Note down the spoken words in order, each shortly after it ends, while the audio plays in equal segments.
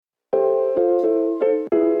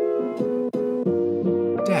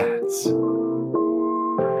dads.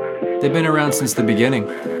 They've been around since the beginning.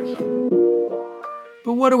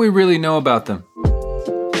 But what do we really know about them?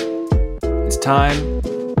 It's time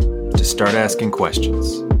to start asking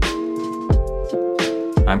questions.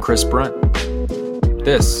 I'm Chris Brunt.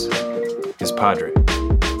 This is Padre.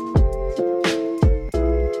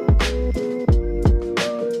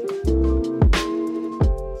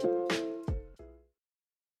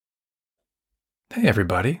 Hey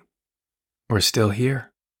everybody, we're still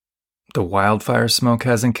here. The wildfire smoke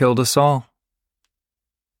hasn't killed us all.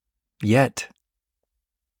 Yet.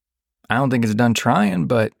 I don't think it's done trying,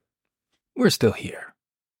 but we're still here.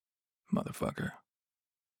 Motherfucker.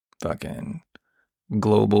 Fucking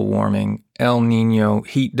global warming, El Nino,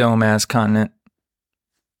 heat dome ass continent.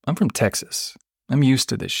 I'm from Texas. I'm used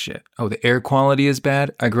to this shit. Oh, the air quality is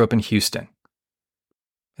bad? I grew up in Houston.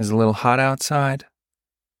 Is it a little hot outside?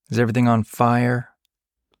 Is everything on fire?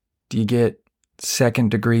 Do you get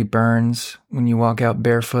second-degree burns when you walk out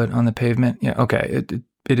barefoot on the pavement? Yeah, okay,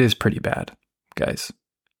 it is pretty bad, guys.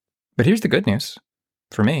 But here's the good news.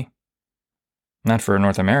 For me. Not for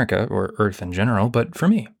North America or Earth in general, but for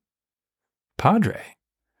me. Padre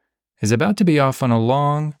is about to be off on a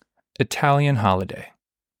long Italian holiday,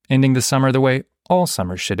 ending the summer the way all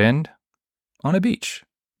summers should end, on a beach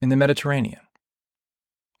in the Mediterranean.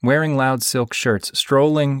 Wearing loud silk shirts,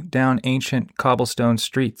 strolling down ancient cobblestone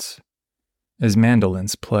streets as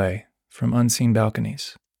mandolins play from unseen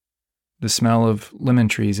balconies. The smell of lemon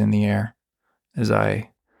trees in the air as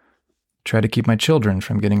I try to keep my children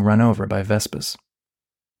from getting run over by Vespas.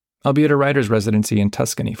 I'll be at a writer's residency in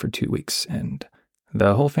Tuscany for 2 weeks, and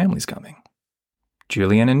the whole family's coming.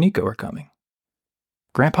 Julian and Nico are coming.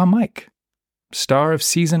 Grandpa Mike, star of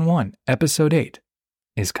Season 1, Episode 8,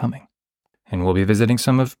 is coming. And we'll be visiting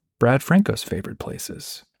some of Brad Franco's favorite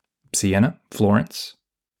places. Siena, Florence,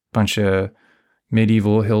 bunch of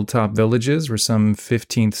medieval hilltop villages where some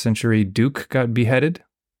 15th century duke got beheaded.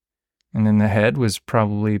 And then the head was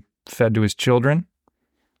probably fed to his children.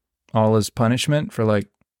 All as punishment for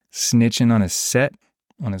snitching on his set,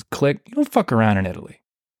 on his clique. You don't fuck around in Italy.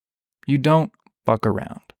 You don't fuck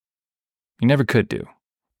around. You never could do.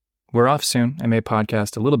 We're off soon. I may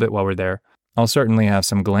podcast a little bit while we're there. I'll certainly have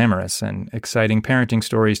some glamorous and exciting parenting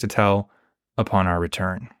stories to tell upon our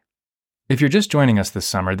return. If you're just joining us this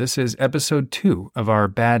summer, this is episode 2 of our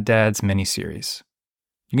Bad Dads miniseries.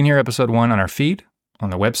 You can hear episode 1 on our feed, on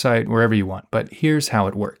the website, wherever you want, but here's how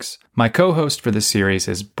it works. My co-host for this series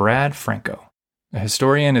is Brad Franco, a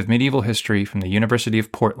historian of medieval history from the University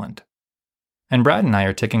of Portland. And Brad and I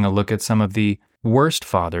are taking a look at some of the worst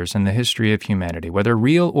fathers in the history of humanity, whether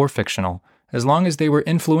real or fictional, as long as they were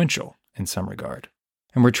influential in some regard.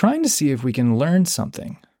 And we're trying to see if we can learn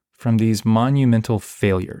something from these monumental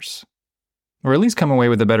failures, or at least come away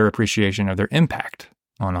with a better appreciation of their impact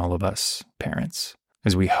on all of us parents,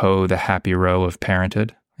 as we hoe the happy row of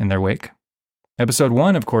parenthood in their wake. Episode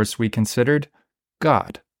 1, of course, we considered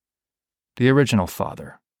God, the original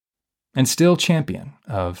father, and still champion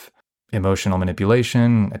of emotional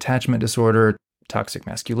manipulation, attachment disorder, toxic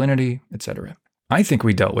masculinity, etc. I think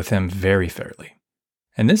we dealt with him very fairly.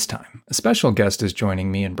 And this time, a special guest is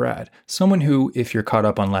joining me and Brad, someone who, if you're caught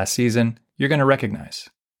up on last season, you're going to recognize.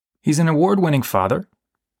 He's an award-winning father,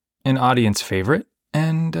 an audience favorite,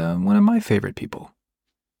 and one of my favorite people.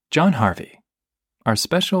 John Harvey, our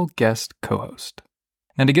special guest co-host.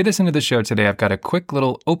 Now to get us into the show today, I've got a quick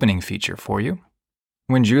little opening feature for you.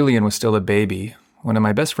 When Julian was still a baby, one of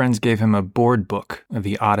my best friends gave him a board book of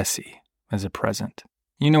the Odyssey as a present.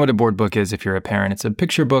 You know what a board book is if you're a parent. It's a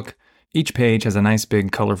picture book. Each page has a nice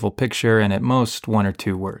big colorful picture and at most 1 or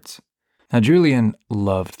 2 words. Now Julian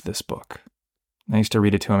loved this book. I used to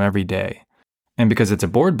read it to him every day. And because it's a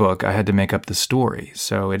board book, I had to make up the story.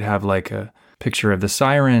 So it'd have a picture of the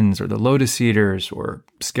sirens or the lotus eaters or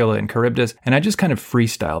Scylla and Charybdis. And I just kind of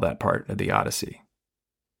freestyle that part of the Odyssey,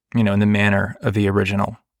 in the manner of the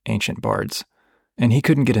original ancient bards. And he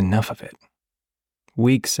couldn't get enough of it.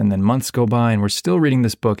 Weeks and then months go by and we're still reading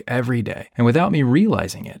this book every day. And without me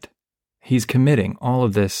realizing it, he's committing all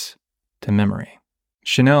of this to memory.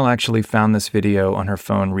 Chanel actually found this video on her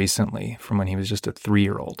phone recently from when he was just a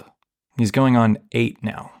 3-year-old. He's going on 8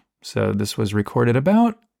 now. So this was recorded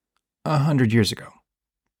about 100 years ago.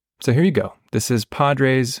 So here you go. This is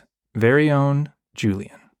Padre's very own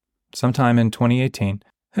Julian, sometime in 2018,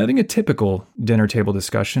 having a typical dinner table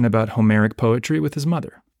discussion about Homeric poetry with his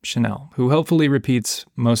mother, Chanel, who helpfully repeats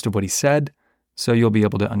most of what he said, so you'll be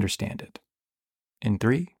able to understand it. In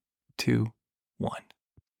 3, 2, 1.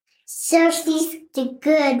 Xerxes the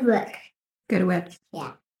Good Work. Good work.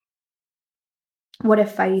 Yeah. What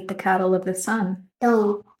if I eat the cattle of the sun?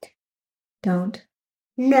 Don't. Don't.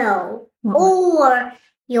 No. What? Or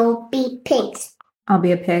you'll be pigs. I'll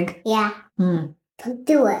be a pig. Yeah. Mm. Don't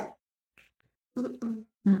do it. Mm-mm.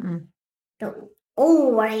 Mm-mm. Don't.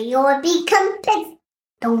 Or you'll become pigs.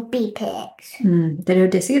 Don't be pigs. Mm. Did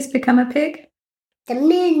Odysseus become a pig? The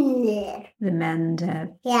men did. The men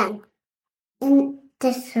did. Yeah. And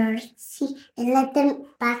the Circe and let them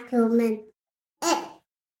back home and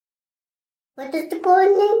what is the boy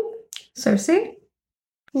name? Circe?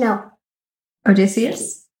 No.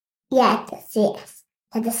 Odysseus? Yeah, Odysseus.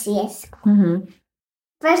 Odysseus. Mm-hmm.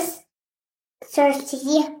 First, Circe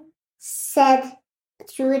said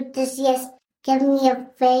to Odysseus, give me a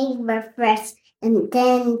favor first, and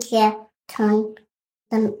then she'll turn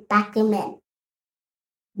them back in men.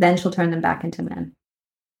 Then she'll turn them back into men.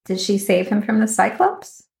 Did she save him from the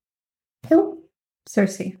Cyclops? Who?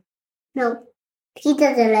 Circe. No, he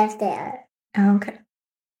doesn't live there. Oh, okay.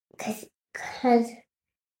 Because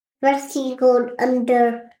first he goes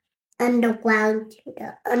underground to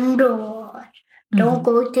the underworld. Don't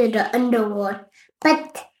go to the underworld.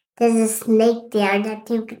 But there's a snake there that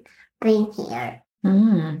you can bring here.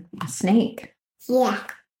 A snake. Yeah,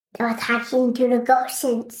 they're attaching to the ghosts.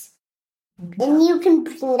 Okay. And you can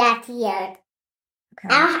bring that here. Okay.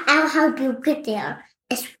 I'll help you get there.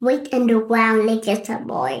 It's right underground like a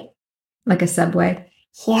subway. Like a subway?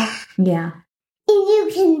 Yeah. Yeah. And you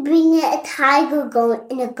can bring a tiger bone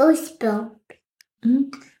and a ghost bone.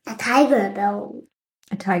 Mm. A tiger bone.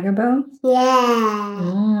 A tiger bone?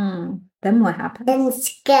 Yeah. Then what happens? And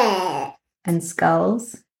skull. And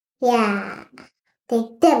skulls? Yeah.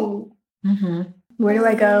 Take them Mm-hmm. Where do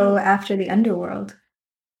I go after the underworld?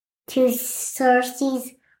 to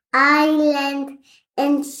Circe's island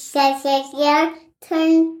and Shakespeare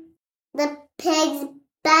turn the pigs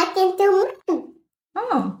back into men.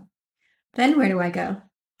 Oh. Then where do I go?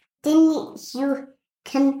 Then you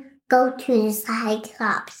can go to the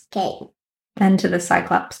Cyclops cave. Then to the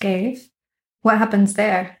Cyclops cave. What happens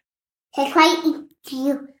there? They quite eat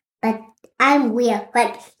you, but I'm weird.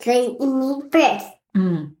 But they eat me first.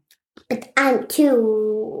 Mm. But I'm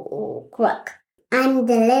too crook. I'm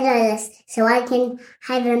the littlest, so I can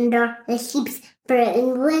hide under the sheep's fur.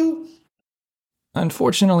 And when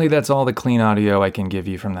Unfortunately, that's all the clean audio I can give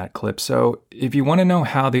you from that clip. So if you want to know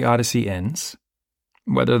how the Odyssey ends,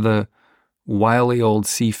 whether the wily old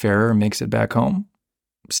seafarer makes it back home,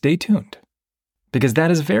 stay tuned. Because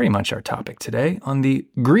that is very much our topic today on the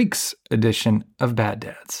Greeks edition of Bad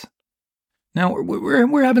Dads. Now,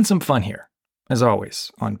 we're having some fun here, as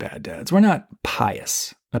always, on Bad Dads. We're not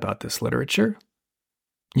pious about this literature.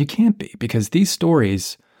 You can't be, because these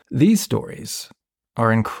stories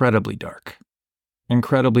are incredibly dark,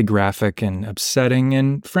 incredibly graphic and upsetting,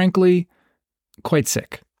 and frankly, quite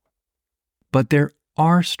sick. But there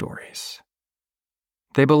are stories.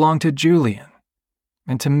 They belong to Julian,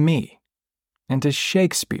 and to me, and to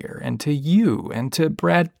Shakespeare, and to you, and to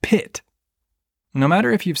Brad Pitt. No matter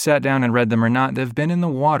if you've sat down and read them or not, they've been in the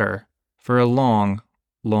water for a long,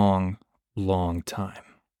 long, long time.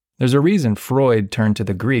 There's a reason Freud turned to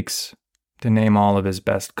the Greeks to name all of his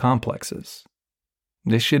best complexes.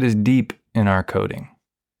 This shit is deep in our coding.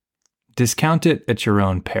 Discount it at your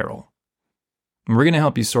own peril. And we're going to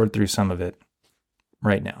help you sort through some of it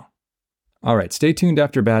right now. All right, stay tuned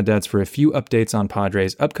after Bad Dads for a few updates on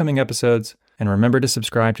Padre's upcoming episodes, and remember to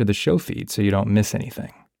subscribe to the show feed so you don't miss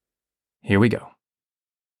anything. Here we go.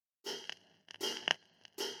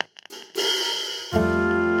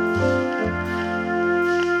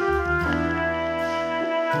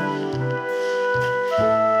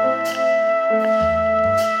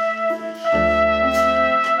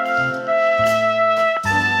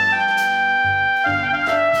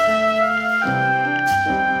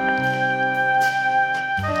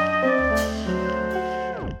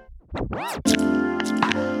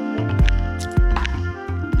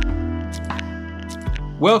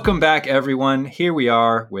 Welcome back, everyone. Here we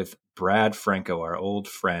are with Brad Franco, our old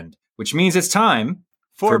friend, which means it's time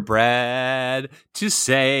for Brad to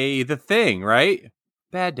say the thing, right?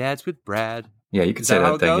 Bad Dads with Brad. Yeah, you can say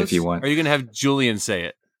that thing if you want. Or are you going to have Julian say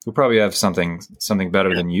it? We'll probably have something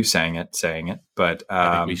better than you saying it. But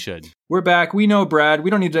I think we should. We're back. We know Brad.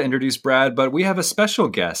 We don't need to introduce Brad, but we have a special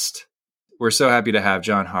guest. We're so happy to have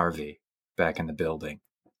John Harvey back in the building,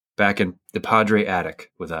 back in the Padre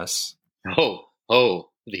attic with us. Oh,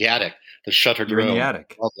 the attic, the shuttered room. You're in the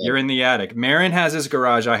attic. Okay. You're in the attic. Marin has his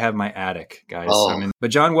garage. I have my attic, guys. Oh.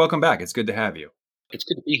 But John, welcome back. It's good to have you. It's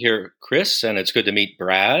good to be here, Chris, and it's good to meet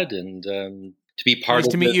Brad and to be part nice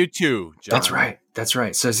of to meet you too, John. That's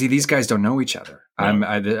right. So see, these guys don't know each other.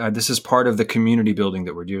 No. This is part of the community building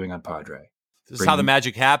that we're doing on Padre. This is how the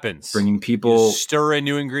magic happens. Bringing You people, stir in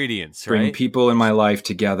new ingredients, bringing right? people in my life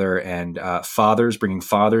together, and bringing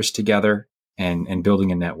fathers together, and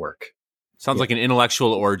building a network. Sounds Yeah. like an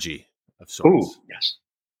intellectual orgy of sorts. Ooh, yes.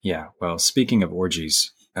 Yeah. Well, speaking of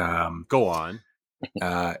orgies, Go on.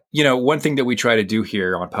 one thing that we try to do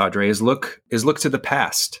here on Padre is look to the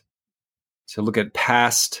past. So look at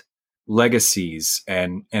past legacies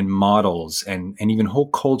and models and even whole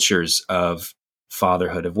cultures of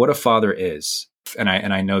fatherhood, of what a father is. And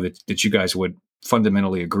I know that you guys would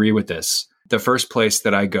fundamentally agree with this. The first place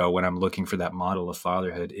that I go when I'm looking for that model of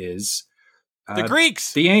fatherhood is The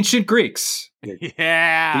Greeks. the ancient Greeks.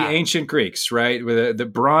 Yeah. The ancient Greeks, right? With the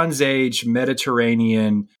Bronze Age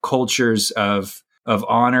Mediterranean cultures of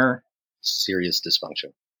honor, Serious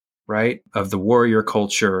dysfunction. right? Of the warrior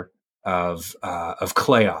culture of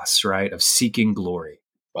kleos, right? Of seeking glory.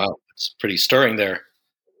 Wow, it's pretty stirring there,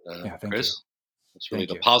 Yeah, thank Chris. you. It's really Thank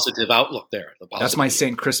the you. positive outlook there. That's my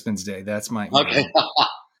St. Crispin's Day. That's my Okay.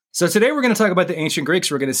 So today we're going to talk about the ancient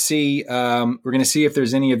Greeks. We're going to see if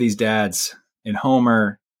there's any of these dads in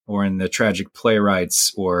Homer or in the tragic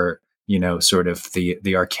playwrights or sort of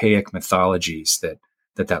the archaic mythologies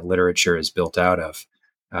that literature is built out of.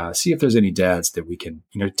 See if there's any dads that we can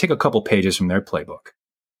take a couple pages from their playbook,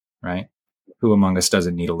 right? Who among us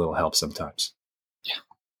doesn't need a little help sometimes? Yeah.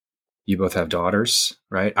 You both have daughters,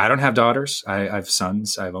 right? I don't have daughters. I have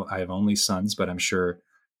sons. I have only sons, but I'm sure.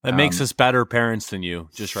 That makes us better parents than you,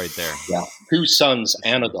 just right there. Yeah. 2 sons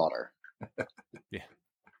and a daughter. Yeah.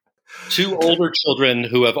 2 older children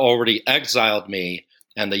who have already exiled me,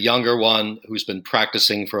 and the younger one who's been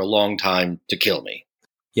practicing for a long time to kill me.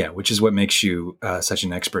 Yeah, which is what makes you such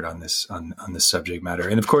an expert on this subject matter.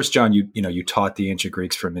 And of course, John, you taught the ancient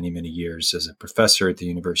Greeks for many, many years as a professor at the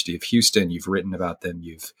University of Houston. You've written about them.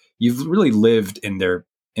 You've really lived in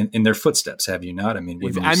their footsteps, have you not? I mean,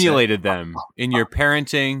 You've wouldn't you say? emulated them in your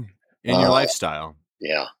parenting, in your lifestyle.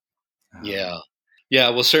 Yeah. Yeah.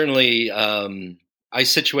 Well, certainly, I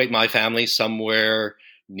situate my family somewhere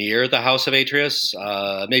near the House of Atreus,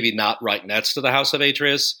 maybe not right next to the House of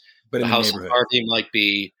Atreus. But The in the House of neighborhood. Harvey might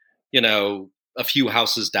be, a few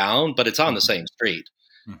houses down, but it's on the same street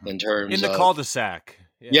Mhm. in terms In the of cul-de-sac.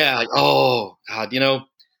 Yeah. Like, oh God,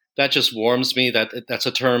 that just warms me. That's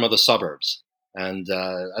a term of the suburbs. And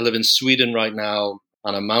I live in Sweden right now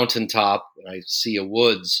on a mountaintop, and I see a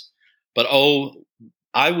woods. But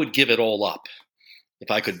I would give it all up if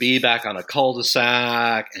I could be back on a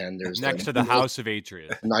cul-de-sac and there's Next to the House of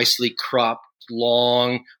Atreus. nicely cropped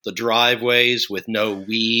lawn, the driveways with no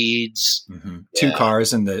weeds. Mhm. 2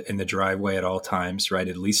 cars in the driveway at all times, right?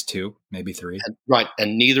 At least 2, maybe 3. Right.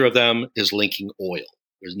 And neither of them is linking oil.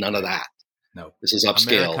 There's none of that. No. This is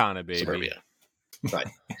upscale Americana, baby. suburbia. Right.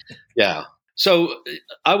 Yeah. So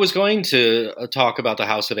I was going to talk about the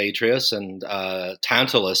House of Atreus and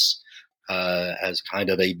Tantalus as kind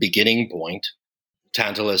of a beginning point.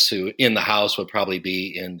 Tantalus, who in the house would probably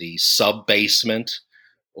be in the sub-basement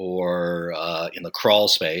or in the crawl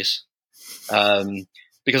space.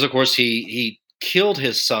 Because, of course, he killed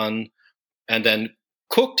his son and then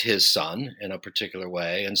cooked his son in a particular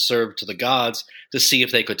way and served to the gods to see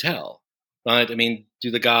if they could tell. Right? I mean, do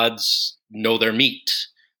the gods know their meat?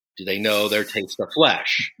 Do they know their taste of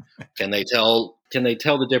flesh? Can they tell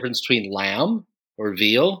the difference between lamb or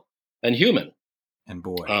veal and human? And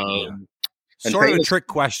boy, And Sort of a famous- trick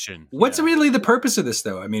question. what's Yeah. really the purpose of this,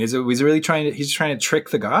 though? I mean, was he really he's trying to trick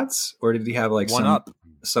the gods, or did he have like One up?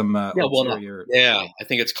 some one up. ulterior? Yeah, I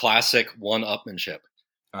think it's classic one-upmanship.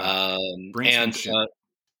 Brinksmanship.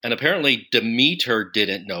 And apparently Demeter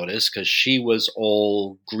didn't notice because she was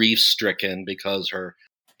all grief-stricken because her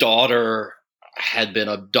daughter had been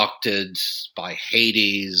abducted by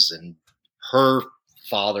Hades, and her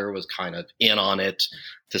father was kind of in on it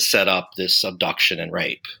to set up this abduction and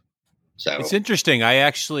rape. So It's interesting. I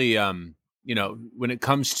actually, when it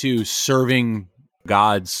comes to serving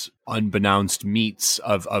gods unbeknownst meats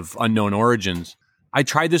of unknown origins, I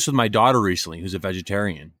tried this with my daughter recently, who's a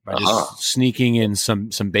vegetarian, by just sneaking in some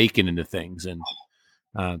bacon into things. And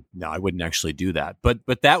no, I wouldn't actually do that.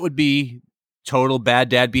 But that would be total bad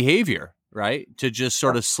dad behavior, right? To just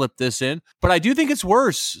sort of slip this in. But I do think it's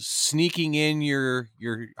worse sneaking in your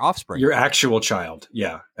offspring. Your actual child,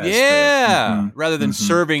 yeah. Rather than Mhm.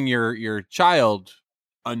 serving your child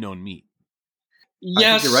unknown meat. I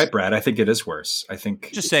yes, think you're right, Brad. I think it is worse. I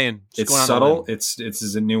think Just saying. Just it's going on a subtle. limb. It's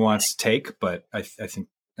a nuanced take, but I think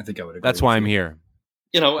I would agree. That's with why I'm you. here.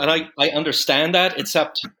 and I understand that,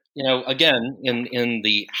 except, again, in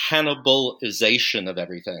the Hannibalization of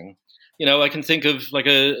everything, I can think of like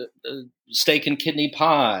a steak and kidney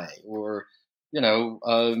pie or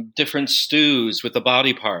different stews with the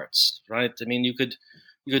body parts, right? I mean, you could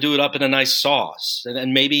do it up in a nice sauce,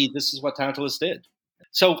 and maybe this is what Tantalus did.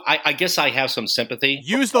 So I guess I have some sympathy.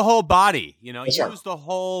 Use the whole body, That's right. use the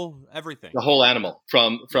whole everything. The whole animal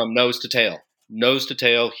from nose to tail,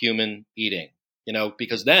 human eating,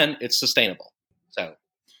 because then it's sustainable.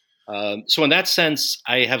 So in that sense,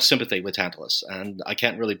 I have sympathy with Tantalus, and I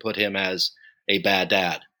can't really put him as a bad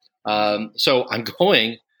dad. So I'm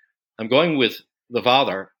going with the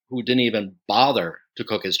father who didn't even bother to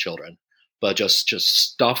cook his children, but just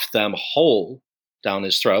stuffed them whole down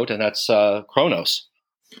his throat, and that's Kronos,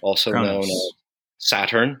 also known as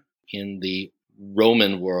Saturn in the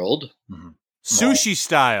Roman world. Mm-hmm. Sushi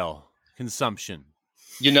style consumption.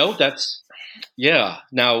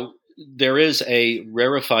 Now, there is a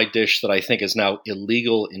rarefied dish that I think is now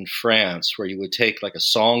illegal in France, where you would take like a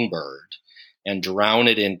songbird and drown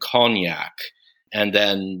it in cognac and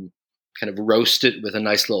then kind of roast it with a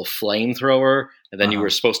nice little flamethrower. And then you were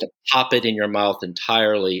supposed to pop it in your mouth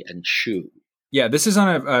entirely and chew. Yeah, this is on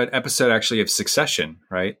an episode actually of Succession,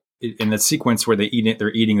 right? In the sequence where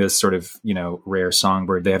they're eating this sort of, rare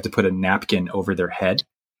songbird, they have to put a napkin over their head.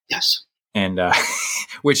 Yes. And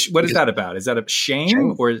what is that about? Is that a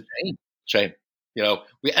shame or shame? But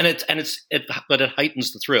it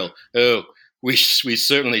heightens the thrill. Oh, we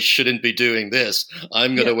certainly shouldn't be doing this.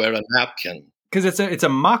 I'm going to wear a napkin. Because it's a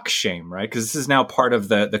mock shame, right? Because this is now part of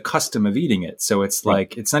the custom of eating it. So it's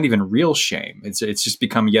like it's not even real shame. It's just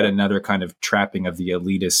become yet another kind of trapping of the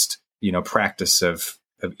elitist, practice of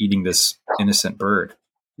eating this innocent bird.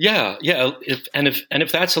 Yeah.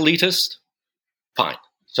 If that's elitist, fine.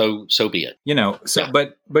 So be it.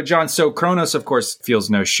 But John, so Kronos, of course, feels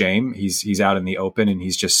no shame. He's out in the open and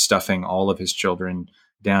he's just stuffing all of his children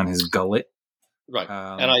down his gullet. Right.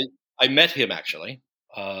 And I met him actually.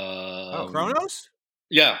 Kronos?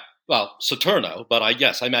 Yeah. Well, Saturno, but I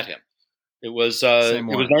met him. It was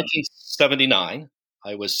 1979.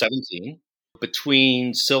 I was 17.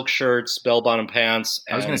 Between silk shirts, bell-bottom pants,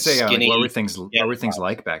 and I was going to say, skinny, what were things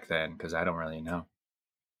like back then? Because I don't really know.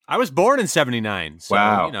 I was born in 79. So,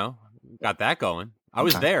 wow. Got that going. I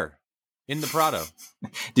was there in the Prado.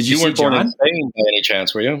 Did you weren't born in Spain by any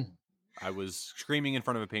chance, were you? I was screaming in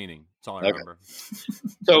front of a painting. That's all I remember.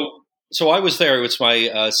 So I was there. It was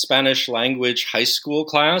my Spanish language high school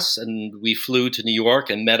class, and we flew to New York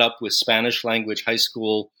and met up with Spanish language high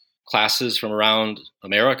school classes from around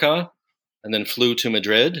America, and then flew to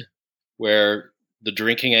Madrid, where the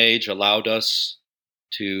drinking age allowed us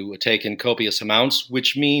to take in copious amounts,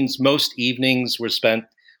 which means most evenings were spent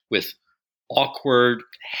with awkward,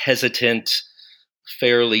 hesitant,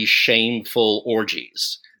 fairly shameful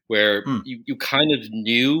orgies, where you kind of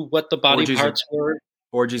knew what the body parts were.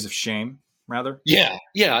 Orgies of shame, rather? Yeah.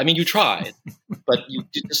 I mean, you tried, but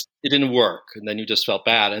it didn't work, and then you just felt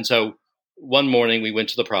bad. And so one morning we went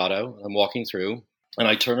to the Prado, and I'm walking through, and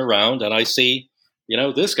I turn around, and I see,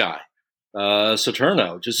 this guy,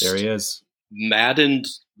 Saturno, just there he is. Maddened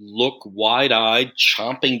look, wide-eyed,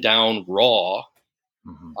 chomping down raw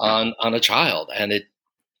on a child. And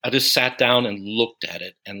I just sat down and looked at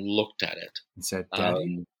it. And said,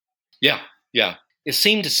 Daddy? Yeah. It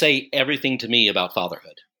seemed to say everything to me about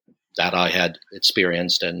fatherhood that I had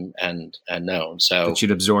experienced and known. So that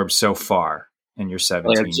you'd absorbed so far in your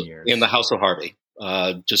 17 years. In the house of Harvey,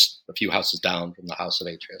 just a few houses down from the house of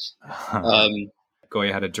Atreus.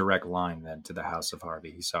 Goya had a direct line then to the house of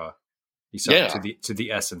Harvey. He saw to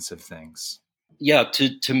the essence of things. Yeah,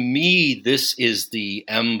 to me, this is the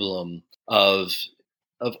emblem of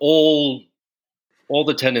all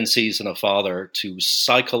the tendencies in a father to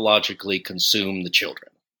psychologically consume the children,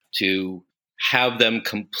 to have them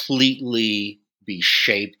completely be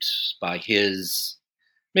shaped by his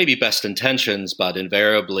maybe best intentions, but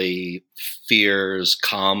invariably fears,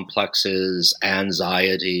 complexes,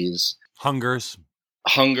 anxieties, hungers,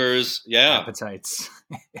 yeah, appetites,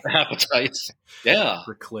 yeah,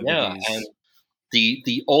 proclivities, and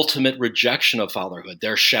the ultimate rejection of fatherhood.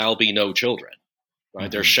 There shall be no children. Right,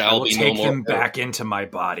 there shall be no more. Take them back into my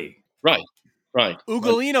body. Right.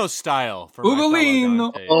 Ugolino style. For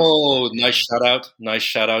Ugolino. Oh, nice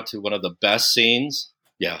shout out to one of the best scenes.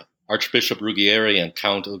 Yeah, Archbishop Ruggieri and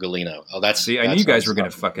Count Ugolino. Oh, I knew you guys were going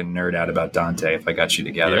to fucking nerd out about Dante if I got you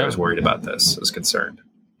together. Yeah. I was worried about this. I was concerned.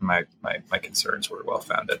 My concerns were well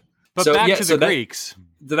founded. But back to the Greeks.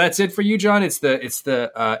 That's it for you, John. It's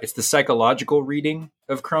the psychological reading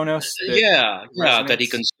of Kronos. That he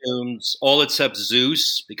consumes all except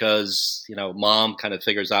Zeus because mom kind of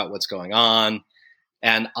figures out what's going on,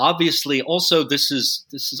 and obviously also this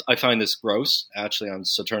is I find this gross actually on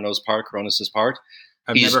Saturno's part, Kronos' part.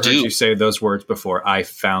 I've He's never heard duped. you say those words before. I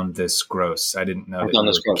found this gross. I didn't know I that found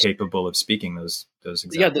you this were gross. capable of speaking those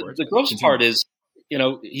exact Yeah, words. the gross Continue. part is,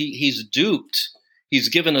 he's duped. He's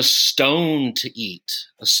given a stone to eat,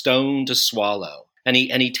 a stone to swallow, and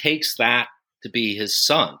he takes that to be his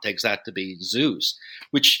son, takes that to be Zeus,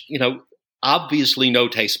 which obviously no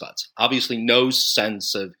taste buds, obviously no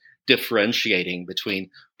sense of differentiating between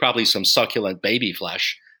probably some succulent baby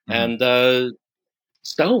flesh and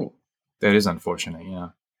stone. That is unfortunate. Yeah.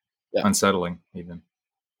 Unsettling even.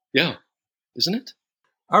 Yeah, isn't it?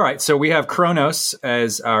 All right, so we have Kronos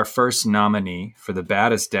as our first nominee for the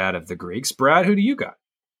baddest dad of the Greeks. Brad, who do you got?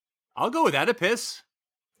 I'll go with Oedipus.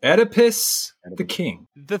 Oedipus the king.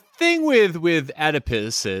 The thing with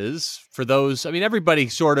Oedipus is, for those, I mean, everybody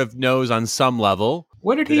sort of knows on some level.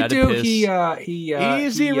 What did he that do? Oedipus-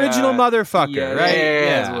 He's the original motherfucker, yeah, right?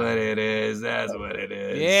 That's Yeah. what it is. That's what it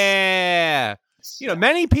is. Yeah.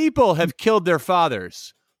 Many people have killed their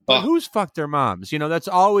fathers, but Oh. who's fucked their moms? That's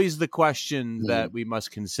always the question that we must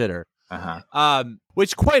consider. Uh-huh.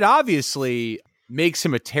 Which quite obviously makes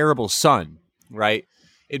him a terrible son, right?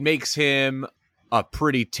 It makes him a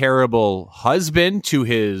pretty terrible husband to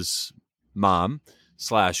his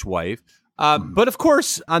mom/wife. But of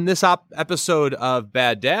course, on this episode of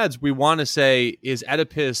Bad Dads, we want to say, is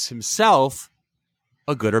Oedipus himself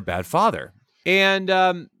a good or bad father? And,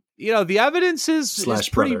 the evidence is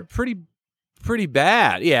pretty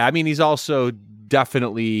bad. Yeah. I mean, he's also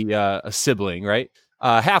definitely a sibling, right?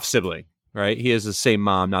 Half sibling, right? He has the same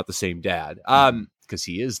mom, not the same dad. Because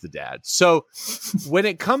he is the dad. So when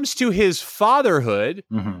it comes to his fatherhood,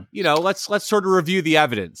 let's sort of review the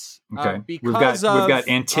evidence. Okay. Because we've got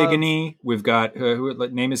Antigone. We've got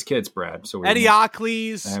name his kids, Brad. So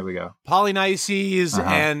Eteocles, there we go. Polynices,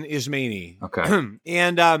 and Ismene. Okay.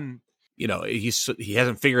 And he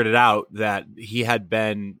hasn't figured it out that he had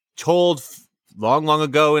been told long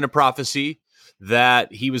ago in a prophecy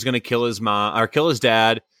that he was going to kill his mom or kill his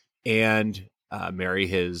dad and marry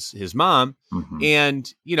his mom.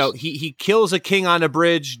 And he kills a king on a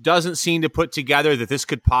bridge, doesn't seem to put together that this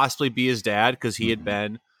could possibly be his dad because he had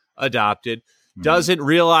been adopted, doesn't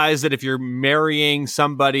realize that if you're marrying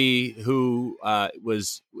somebody who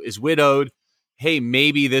is widowed, hey,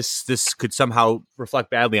 maybe this could somehow reflect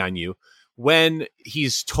badly on you. When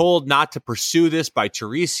he's told not to pursue this by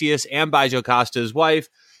Tiresias and by Jocasta, his wife,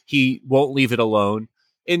 he won't leave it alone.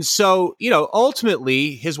 And so,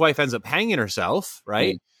 ultimately his wife ends up hanging herself,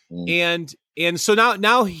 right? And so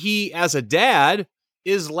now he, as a dad,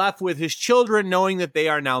 is left with his children knowing that they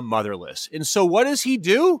are now motherless. And so what does he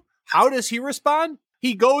do? How does he respond?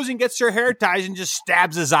 He goes and gets their hair ties and just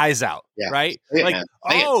stabs his eyes out, right?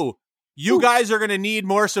 You guys are going to need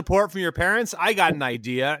more support from your parents. I got an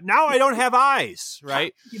idea. Now I don't have eyes,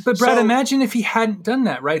 right? But Brad, imagine if he hadn't done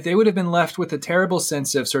that, right? They would have been left with a terrible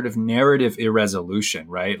sense of sort of narrative irresolution,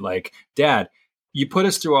 right? Like, Dad, you put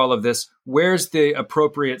us through all of this. Where's the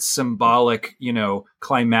appropriate symbolic,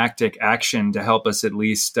 climactic action to help us at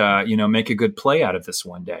least, make a good play out of this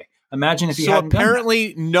one day? Imagine if he hadn't done that.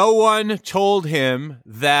 Apparently no one told him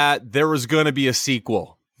that there was going to be a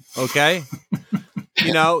sequel, okay?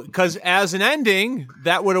 Because as an ending,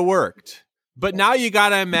 that would have worked. But now you got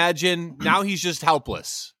to imagine, now he's just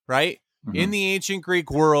helpless, right? In the ancient Greek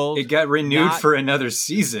world. It got renewed for another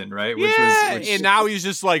season, right? And now he's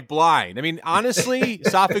just like blind. I mean, honestly,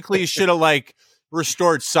 Sophocles should have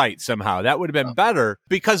restored sight somehow. That would have been better,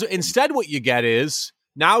 because instead what you get is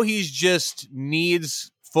now he's just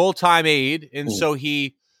needs full-time aid. And so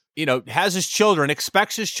he, has his children,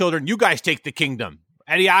 expects his children, you guys take the kingdom.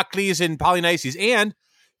 Eteocles and Polynices, and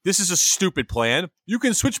this is a stupid plan. You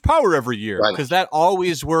can switch power every year because that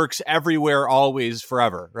always works everywhere, always,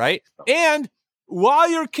 forever, right? And while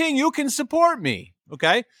you're king, you can support me,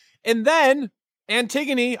 okay? And then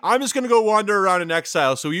Antigone, I'm just going to go wander around in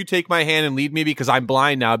exile, so you take my hand and lead me because I'm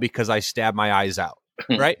blind now because I stabbed my eyes out,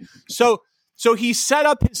 right? So he set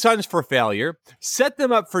up his sons for failure, set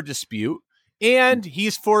them up for dispute, and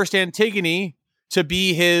he's forced Antigone to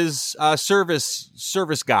be his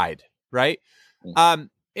service guide, right?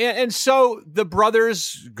 And so the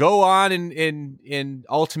brothers go on and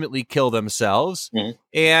ultimately kill themselves.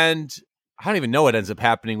 And I don't even know what ends up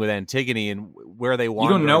happening with Antigone and where they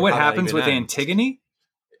wander. You don't know what happens with Antigone?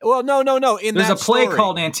 Well, no. There's a play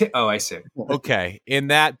called Antigone. Oh, I see. Okay. In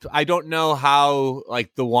that, I don't know how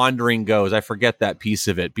the wandering goes. I forget that piece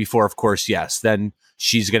of it. Before, of course, yes. Then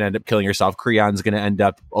she's going to end up killing herself. Creon's going to end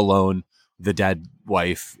up alone. The dead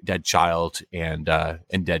wife, dead child, and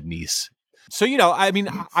dead niece. So, I mean,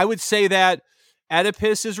 I would say that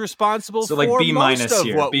Oedipus is responsible So for like B most minus of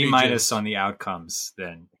here, what B we minus do. on the outcomes.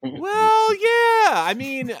 Then Well, yeah. I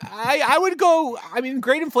mean, I would go. I mean,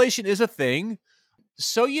 great inflation is a thing.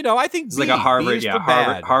 So I think it's B, like a Harvard, B is yeah, for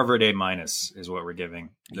bad. Harvard A minus is what we're giving.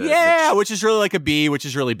 Which is really like a B, which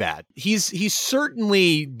is really bad. He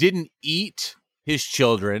certainly didn't eat his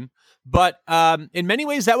children, but in many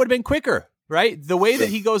ways that would have been quicker, right? The way that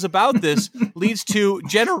he goes about this leads to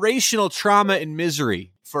generational trauma and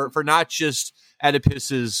misery for not just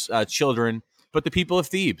Oedipus's children, but the people of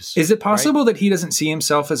Thebes. Is it possible that he doesn't see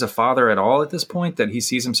himself as a father at all at this point? That he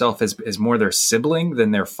sees himself as more their sibling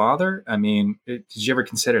than their father? I mean, did you ever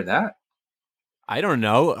consider that? I don't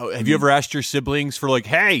know. Have you ever asked your siblings for like,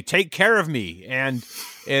 hey, take care of me? And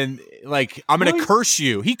like, I'm going to curse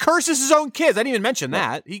you. He curses his own kids. I didn't even mention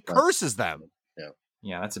that. He curses them.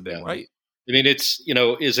 Yeah, that's a big one. Right. I mean, it's,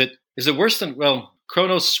 is it worse than,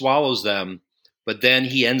 Kronos swallows them, but then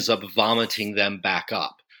he ends up vomiting them back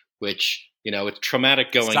up, which, it's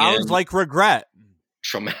traumatic going in. Sounds like regret.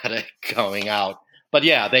 Traumatic going out. But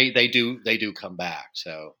yeah, they do come back.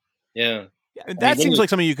 So, yeah. And that seems like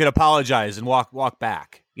something you could apologize and walk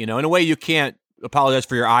back. In a way you can't apologize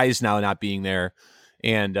for your eyes now not being there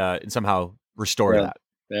and somehow restore that.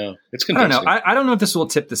 Yeah, it's I don't convincing. know. I don't know if this will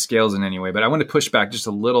tip the scales in any way, but I want to push back just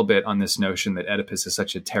a little bit on this notion that Oedipus is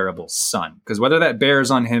such a terrible son. Because whether that bears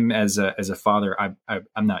on him as a father,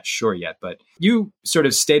 I'm not sure yet. But you sort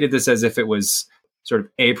of stated this as if it was sort of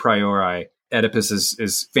a priori. Oedipus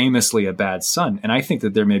is famously a bad son, and I think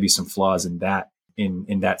that there may be some flaws in that.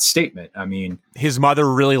 In that statement, I mean, his mother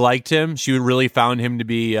really liked him. She really found him to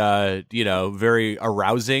be, very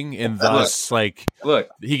arousing, and thus, look,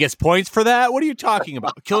 he gets points for that. What are you talking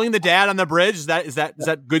about? Killing the dad on the bridge is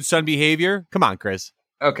that good son behavior? Come on, Chris.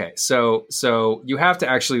 Okay, so you have to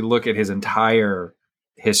actually look at his entire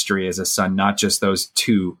history as a son, not just those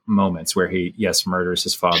two moments where he murders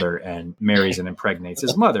his father and marries and impregnates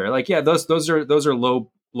his mother. Like, yeah, those are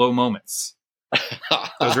low moments.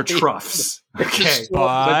 Those are troughs. Okay.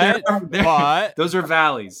 But those are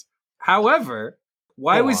valleys. However,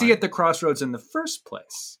 why was he at the crossroads in the first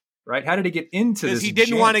place? Right? How did he get into this? Because he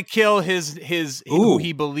didn't want to kill his who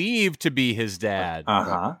he believed to be his dad.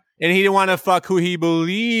 Uh-huh. And he didn't want to fuck who he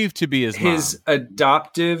believed to be his mom. His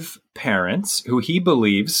adoptive parents, who he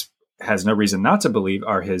believes has no reason not to believe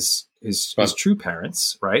are his true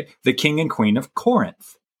parents, right? The king and queen of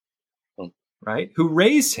Corinth. Right? Who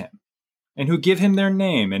raise him. And who give him their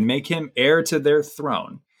name and make him heir to their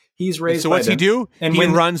throne. He's raised. So what's he do? And he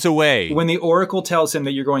runs away. When the oracle tells him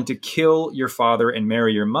that you're going to kill your father and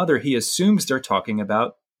marry your mother, he assumes they're talking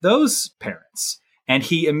about those parents. And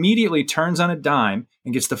he immediately turns on a dime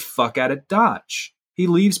and gets the fuck out of Dodge. He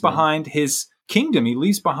leaves behind his kingdom. He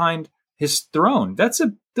leaves behind his throne. That's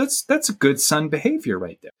a good son behavior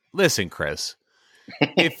right there. Listen, Chris.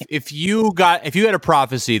 if you had a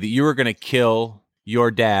prophecy that you were going to kill your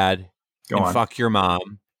dad fuck your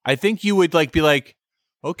mom, I think you would be like,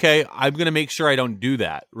 okay, I'm going to make sure I don't do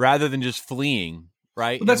that rather than just fleeing,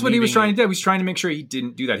 right? Well, that's what he was trying to do. He was trying to make sure he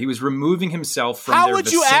didn't do that. He was removing himself from How their would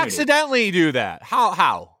vicinity. you accidentally do that?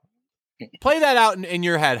 How? Play that out in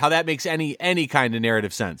your head, how that makes any kind of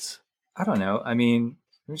narrative sense. I don't know. I mean,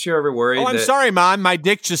 haven't you ever worried? Oh, I'm sorry, Mom. My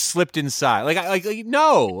dick just slipped inside.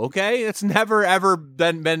 No, okay? It's never, ever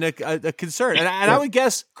been a concern. And I would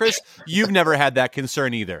guess, Chris, you've never had that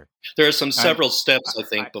concern either. There are several steps, I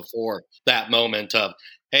think, before that moment of,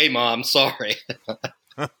 hey, Mom, sorry.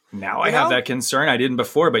 Now I have that concern. I didn't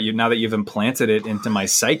before, but now that you've implanted it into my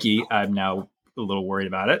psyche, I'm now a little worried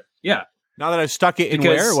about it. Yeah. Now that I've stuck it in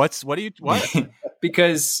where? What?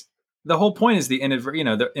 Because the whole point is the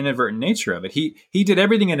inadvertent nature of it. He did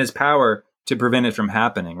everything in his power to prevent it from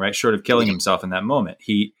happening, right? Short of killing himself in that moment.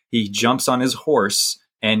 He jumps on his horse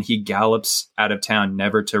and he gallops out of town,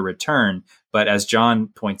 never to return. But as John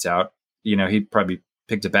points out, he probably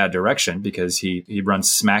picked a bad direction because he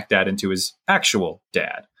runs smack dab into his actual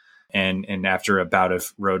dad. And after a bout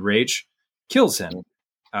of road rage, kills him.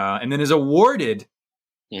 And then is awarded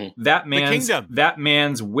that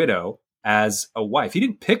man's widow as a wife. He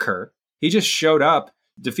didn't pick her. He just showed up,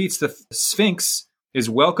 defeats the Sphinx, is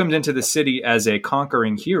welcomed into the city as a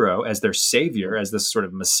conquering hero, as their savior, as this sort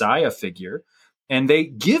of messiah figure. And they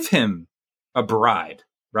give him a bride,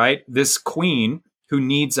 right? This queen who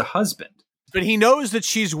needs a husband. But he knows that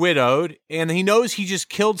she's widowed, and he knows he just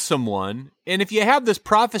killed someone. And if you have this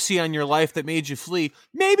prophecy on your life that made you flee,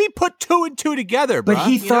 maybe put 2 and 2 together, But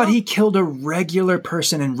he thought he killed a regular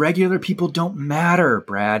person, and regular people don't matter,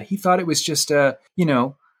 Brad. He thought it was just like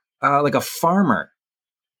a farmer.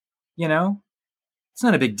 It's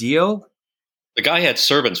not a big deal. The guy had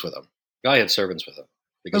servants with him.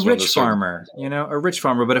 Because A one of the rich servants- farmer, a rich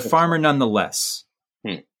farmer, but a farmer nonetheless.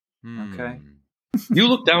 Okay. You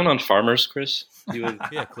look down on farmers, Chris. You would,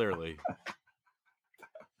 Yeah, clearly.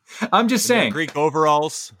 I'm just In their saying, Greek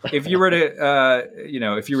overalls. if you were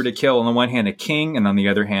to kill on the one hand a king and on the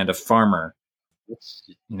other hand a farmer,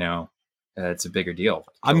 it's a bigger deal.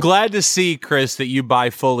 I'm glad to see, Chris, that you buy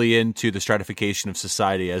fully into the stratification of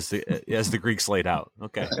society as the Greeks laid out.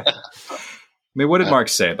 Okay. I mean, what did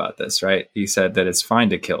Marx say about this, right? He said that it's fine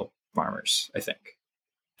to kill farmers, I think.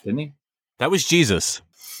 Didn't he? That was Jesus.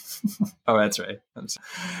 Oh, that's right.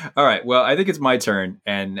 All right. Well, I think it's my turn,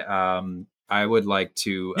 and I would like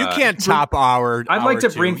to... You can't top our... I'd like to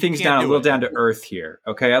two. bring You things can't down a do little it. down to earth here,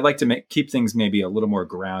 okay? I'd like to keep things maybe a little more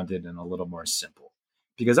grounded and a little more simple,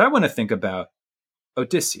 because I want to think about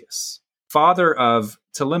Odysseus, father of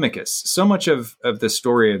Telemachus. So much of the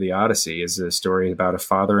story of the Odyssey is a story about a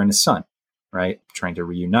father and a son, right? Trying to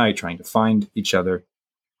reunite, trying to find each other.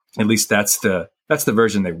 At least that's the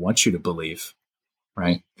version they want you to believe,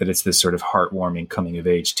 right? That it's this sort of heartwarming coming of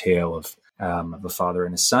age tale of a father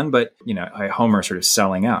and a son. But Homer sort of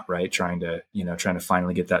selling out, right? Trying to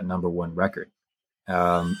finally get that number one record.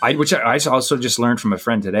 Which I also just learned from a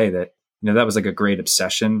friend today that that was like a great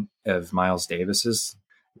obsession of Miles Davis's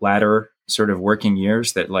latter sort of working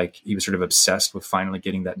years. That like he was sort of obsessed with finally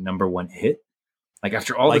getting that number one hit. Like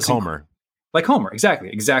after all Like this, Homer. like Homer,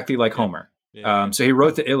 exactly like Homer. Yeah. So he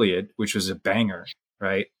wrote the Iliad, which was a banger,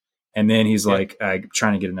 right? And then he's like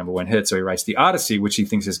trying to get a number one hit. So he writes the Odyssey, which he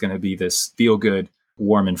thinks is going to be this feel good,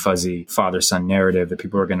 warm and fuzzy father-son narrative that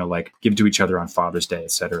people are going to like give to each other on Father's Day,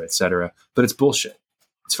 et cetera, et cetera. But it's bullshit.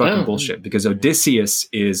 It's fucking bullshit, because Odysseus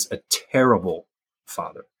is a terrible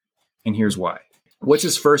father. And here's why. What's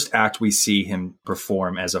his first act we see him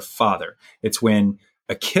perform as a father? It's when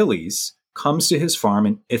Achilles comes to his farm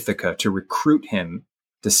in Ithaca to recruit him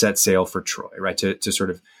to set sail for Troy, right? To sort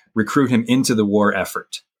of recruit him into the war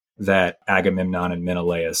effort that Agamemnon and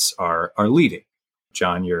Menelaus are leading.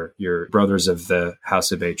 John, your brothers of the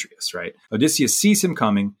house of Atreus, right? Odysseus sees him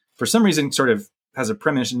coming, for some reason sort of has a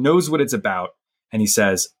premonition, knows what it's about, and he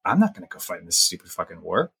says, I'm not going to go fight in this stupid fucking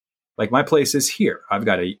war. Like, my place is here. I've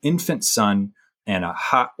got an infant son and a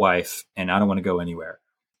hot wife, and I don't want to go anywhere,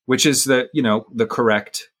 which is the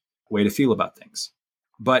correct way to feel about things.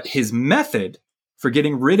 But his method for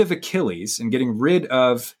getting rid of Achilles and getting rid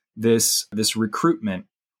of this recruitment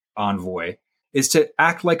envoy is to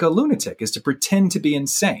act like a lunatic, is to pretend to be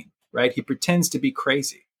insane, right? He pretends to be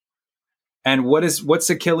crazy. And what's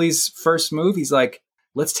Achilles' first move? He's like,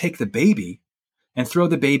 let's take the baby and throw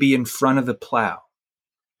the baby in front of the plow.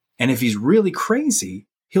 And if he's really crazy,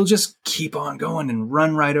 he'll just keep on going and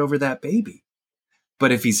run right over that baby.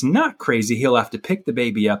 But if he's not crazy, he'll have to pick the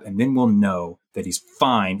baby up, and then we'll know that he's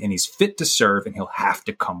fine and he's fit to serve, and he'll have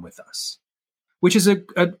to come with us. Which is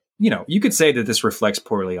you could say that this reflects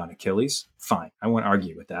poorly on Achilles. Fine. I won't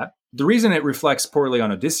argue with that. The reason it reflects poorly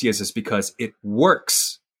on Odysseus is because it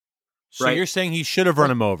works. So right? you're saying he should have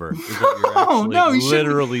run him over? Is what you're actually No, he shouldn't.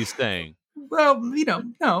 literally saying. Well,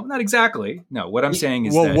 no, not exactly. No, what I'm saying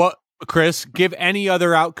is Chris, give any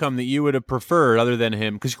other outcome that you would have preferred other than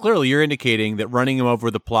him, because clearly you're indicating that running him over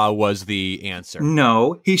with the plow was the answer.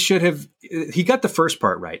 No, he should have. He got the first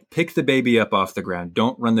part right. Pick the baby up off the ground.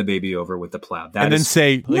 Don't run the baby over with the plow. Then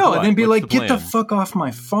say no, and then be What's like, the get the plan? fuck off my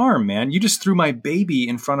farm, man. You just threw my baby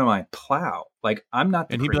in front of my plow. Like, I'm not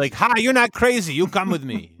the And he'd be crazy like, "Hi, you're not crazy. You come with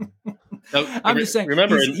me." Now, I'm just saying.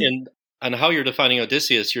 Remember, he's- on how you're defining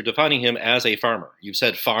Odysseus, you're defining him as a farmer. You've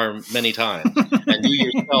said farm many times, and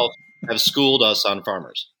you yourself have schooled us on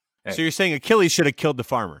farmers. So you're saying Achilles should have killed the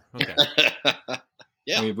farmer? Okay,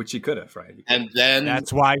 Yeah. I mean, which he could have, right? And then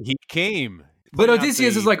that's why he came. But Point out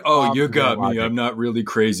Odysseus the is like, oh, you opposite got me. logic. I'm not really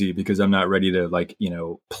crazy because I'm not ready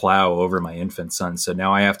to, plow over my infant son. So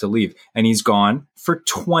now I have to leave. And he's gone for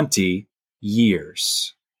 20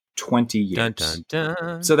 years. 20 years. Dun, dun,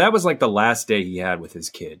 dun. So that was like the last day he had with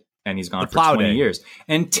his kid. And he's gone The for plow 20 day. years.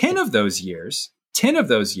 And 10 of those years,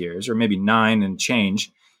 or maybe 9 and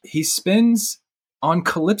change, he spends on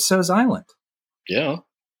Calypso's Island. yeah,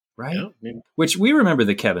 Right? yeah. I mean, Which we remember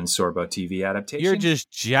the Kevin Sorbo TV adaptation. You're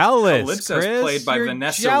just jealous. Calypso's Chris. played by You're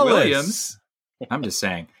Vanessa jealous. Williams. I'm just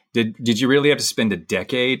saying. Did you really have to spend a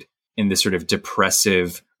decade in this sort of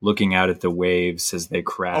depressive, looking out at the waves as they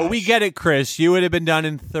crash? Oh, we get it, Chris. You would have been done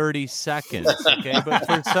in 30 seconds. Okay, but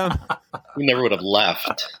for some, we never would have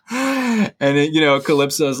left. And then,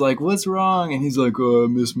 Calypso's like, "What's wrong?" And he's like, "Oh, I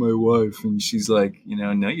miss my wife." And she's like,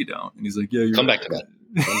 "No, you don't." And he's like, "Yeah, you're Come right." back to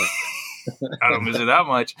that. I don't miss it that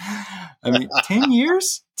much. I mean, 10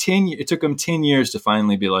 years? 10 years. It took him 10 years to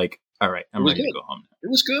finally be like, all right, I'm It was ready to good. go home now. It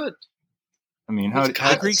was good. I mean, He's how?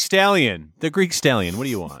 got The Greek stallion. The Greek stallion. What do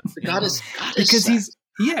you want? The goddess. Because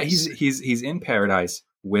he's in paradise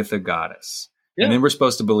with a goddess, Yeah. and then we're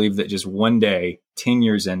supposed to believe that just one day, 10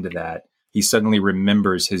 years into that, he suddenly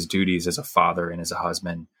remembers his duties as a father and as a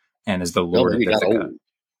husband and as the Lord of he got Ithaca. old.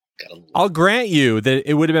 Got old. I'll grant you that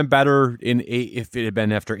it would have been better if it had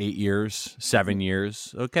been after 8 years, 7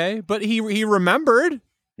 years. Okay, but he remembered.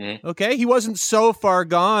 Mhm. Okay, he wasn't so far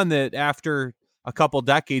gone that after a couple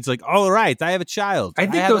decades, like, all right, I have a child. I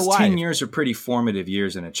think have a those 10 wife. years are pretty formative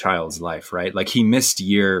years in a child's life, right? Like he missed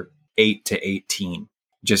year 8 to 18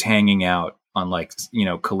 just hanging out on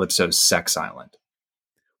Calypso's sex island.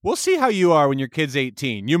 We'll see how you are when your kid's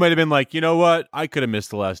 18. You might have been like, you know what? I could have missed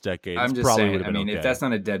the last decade. I'm This just probably saying, would have I been mean, okay. if that's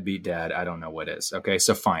not a deadbeat dad, I don't know what is. Okay,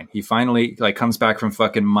 so fine. He finally comes back from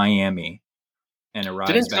fucking Miami and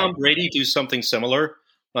arrives Didn't back. Tom Brady do something similar?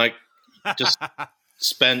 Like, just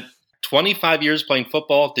spent 25 years playing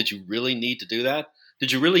football. Did you really need to do that?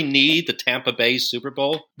 Did you really need the Tampa Bay Super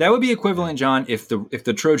Bowl? That would be equivalent, John, if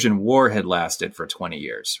the Trojan War had lasted for 20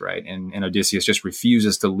 years, right? And Odysseus just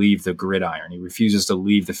refuses to leave the gridiron. He refuses to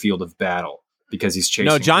leave the field of battle because he's chasing.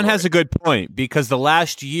 No, John glory. has a good point because the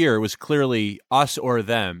last year was clearly us or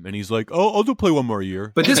them. And he's like, oh, I'll do play one more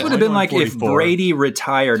year. But this would have been like if 44. Brady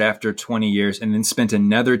retired after 20 years and then spent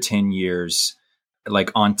another 10 years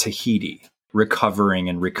like on Tahiti, recovering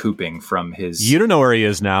and recouping from his. You don't know where he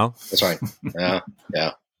is now. That's right. Yeah,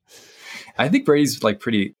 yeah. I think Brady's like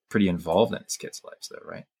pretty involved in his kids' lives, though,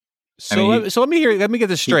 right? So, let me get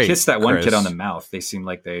this straight. He kissed that one Chris. kid on the mouth. They seem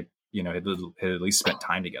like they, had at least spent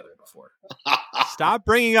time together before. Stop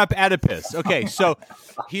bringing up Oedipus. Okay, so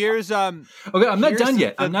here's Okay, I'm not Here's done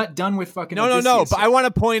yet. the- I'm not done with fucking. no. Odysseus But yet. I want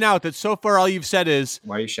to point out that so far all you've said is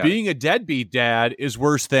Why are you shouting? being a deadbeat dad is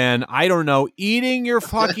worse than, I don't know, eating your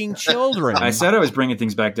fucking children. I said I was bringing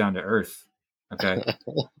things back down to earth. Okay,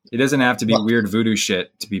 it doesn't have to be weird voodoo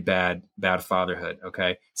shit to be bad fatherhood.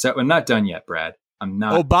 Okay, so I'm not done yet, Brad. I'm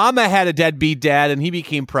not. Obama had a deadbeat dad and he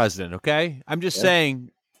became president. Okay, I'm just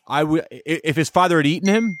saying, if his father had eaten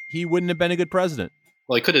him, he wouldn't have been a good president.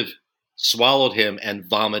 Well, he could have swallowed him and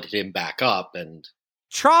vomited him back up, and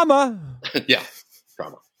Trauma. yeah,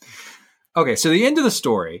 trauma. Okay, so the end of the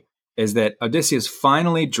story is that Odysseus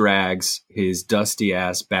finally drags his dusty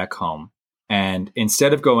ass back home, and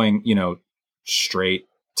instead of going, straight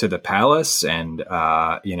to the palace and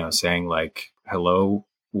saying like, "Hello,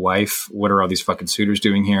 wife, what are all these fucking suitors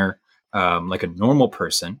doing here?" Like a normal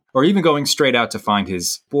person, or even going straight out to find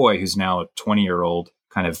his boy, who's now a 20-year-old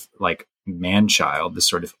kind of like man child, this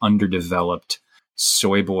sort of underdeveloped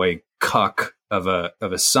soy boy cuck of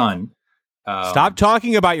a son. Stop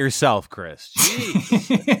talking about yourself, Chris.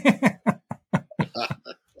 Jeez.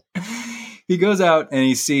 He goes out and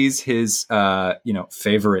he sees his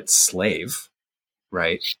favorite slave,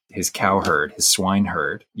 right? His cowherd, his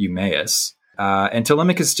swineherd, Eumaeus. And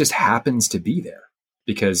Telemachus just happens to be there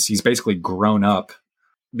because he's basically grown up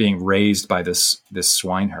being raised by this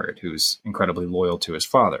swineherd who's incredibly loyal to his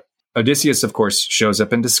father. Odysseus, of course, shows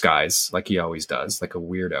up in disguise, like he always does, like a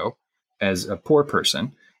weirdo, as a poor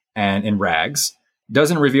person and in rags.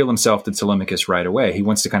 Doesn't reveal himself to Telemachus right away. He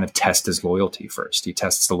wants to kind of test his loyalty first. He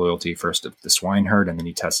tests the loyalty first of the swineherd, and then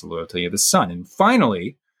he tests the loyalty of his son. And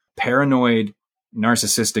finally, paranoid,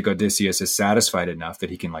 narcissistic Odysseus is satisfied enough that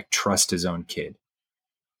he can like trust his own kid.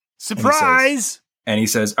 Surprise! And he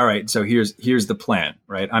says, all right, so here's the plan,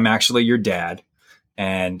 right? I'm actually your dad,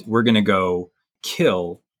 and we're going to go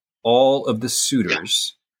kill all of the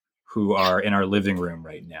suitors who are in our living room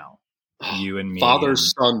right now. You and me.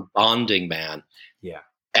 Father-son bonding, man. Yeah.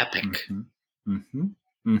 Epic. And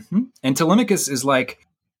Telemachus is like,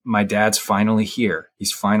 my dad's finally here.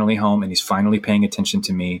 He's finally home, and he's finally paying attention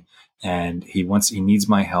to me, and he needs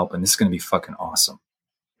my help, and this is going to be fucking awesome,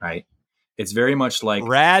 right? It's very much like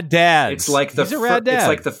Rad dad. It's like He's a rad dad. It's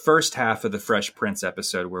like the first half of the Fresh Prince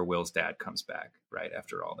episode where Will's dad comes back right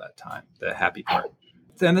after all that time, the happy part.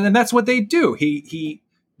 And then that's what they do.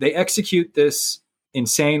 They execute this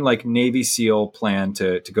insane like Navy SEAL plan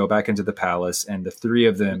to go back into the palace, and the three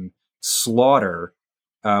of them slaughter.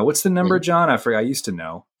 What's the number, John? I forgot. I used to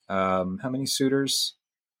know. How many suitors?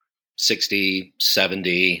 60,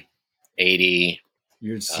 70, 80.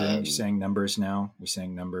 You're saying numbers now. You're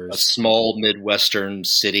saying numbers. A small Midwestern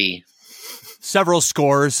city. Several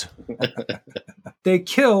scores. They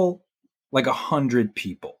kill like 100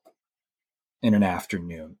 people in an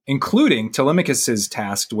afternoon, including Telemachus is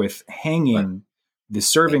tasked with hanging the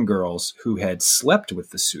serving girls who had slept with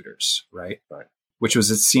the suitors, right? Which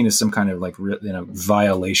was seen as some kind of like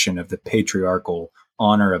violation of the patriarchal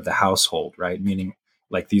honor of the household, right? Meaning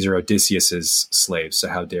like these are Odysseus's slaves, so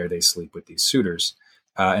how dare they sleep with these suitors?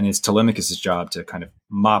 and it's Telemachus' job to kind of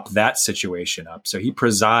mop that situation up. So he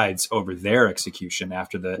presides over their execution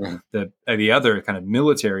after the other kind of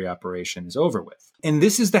military operation is over with. And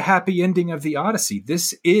this is the happy ending of the Odyssey.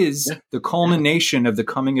 This is the culmination of the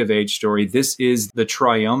coming of age story. This is the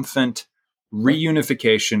triumphant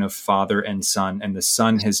reunification of father and son, and the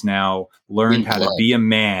son has now learned how to be a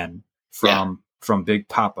man from Big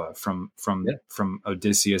Papa, from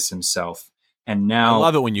Odysseus himself. And now I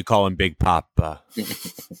love it when you call him Big Papa.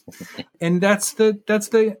 And that's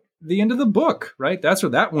the end of the book, right? That's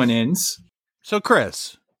where that one ends. So,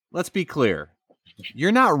 Chris, let's be clear.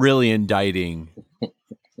 You're not really indicting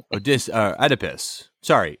Oedipus.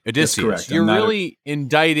 Sorry, Odysseus. Correct. You're really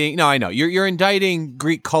indicting. No, I know. You're indicting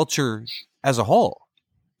Greek culture as a whole.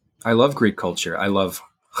 I love Greek culture. I love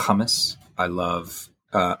hummus. I love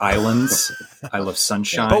islands. I love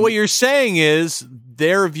sunshine. But what you're saying is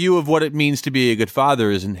their view of what it means to be a good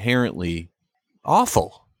father is inherently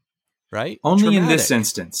awful, right? Only Traumatic. in this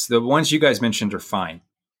instance. The ones you guys mentioned are fine.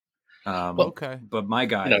 Okay. But my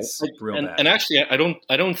guy is real bad. And actually, I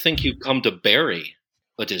don't think you come to bury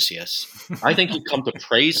Odysseus. I think you come to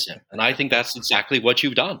praise him, and I think that's exactly what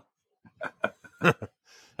you've done.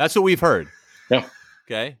 That's what we've heard. Yeah.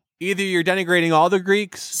 Okay. Either you're denigrating all the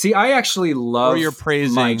Greeks. See, I actually love Or you're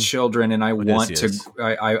praising my children, and I Odysseus.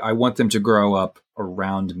 want them to grow up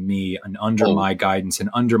around me and under my guidance and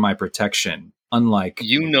under my protection. Unlike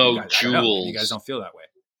Jules, you guys don't feel that way.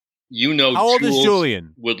 How old Jules is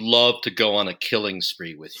Julian? would love to go on a killing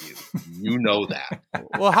spree with you. You know that.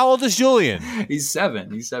 Well, how old is Julian? He's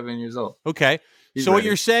 7. He's 7 years old. Okay. He's so what ready.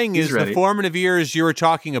 you're saying is He's ready. the formative years you were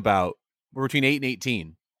talking about were between 8 and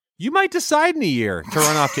 18. You might decide in a year to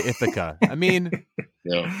run off to Ithaca. I mean,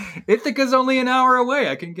 Ithaca's only an hour away.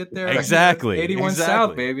 I can get there. Exactly. 81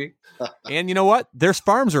 South, baby. and you know what? There's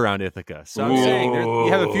farms around Ithaca. So I'm saying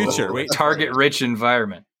you have a future. Wait, Target rich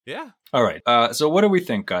environment. Yeah. All right. So what do we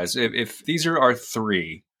think, guys? If these are our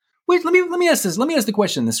 3, wait, let me ask this. Let me ask the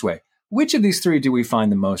question this way: which of these 3 do we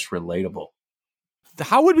find the most relatable?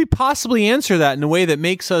 How would we possibly answer that in a way that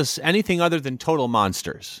makes us anything other than total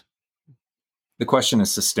monsters? The question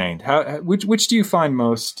is sustained. Which do you find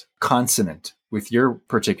most consonant with your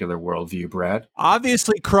particular worldview, Brad?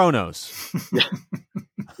 Obviously, Kronos.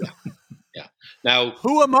 Yeah. Now,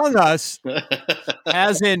 Who among us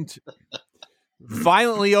hasn't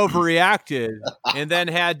violently overreacted and then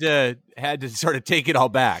had to sort of take it all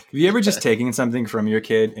back? Have you ever just taken something from your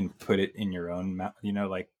kid and put it in your own mouth? You know,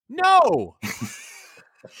 like No,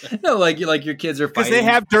 no, like your kids are because fighting.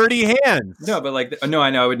 they have dirty hands. No, but I know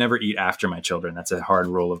I would never eat after my children. That's a hard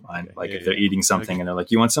rule of mine. Like if they're eating something and they're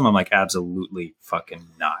like, "You want some?" I'm like, "Absolutely fucking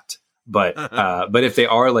not." But if they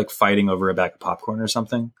are like fighting over a bag of popcorn or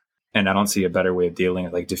something, and I don't see a better way of dealing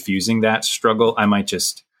with like diffusing that struggle, I might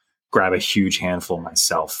just grab a huge handful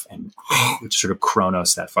myself and sort of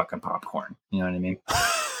Kronos that fucking popcorn. You know what I mean?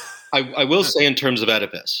 I will say in terms of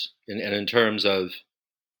Oedipus, and in terms of,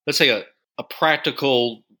 let's say, a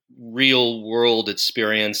practical, real world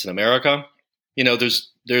experience in America,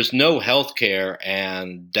 there's no health care,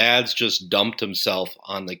 and dad's just dumped himself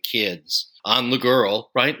on the kids, on the girl,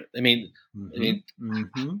 right? I mean,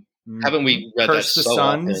 haven't we read Curse that the so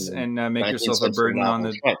sons often and make yourself a burden on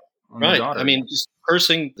the right. daughter. I mean, just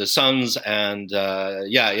cursing the sons and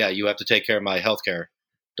you have to take care of my healthcare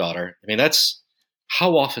daughter. I mean,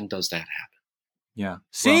 how often does that happen? Yeah.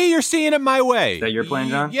 See, you're seeing it my way. Is that your plan,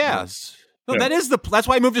 John? Yes. No, that's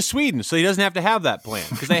why I moved to Sweden, so he doesn't have to have that plan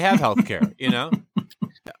because they have healthcare.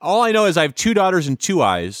 All I know is I have 2 daughters and 2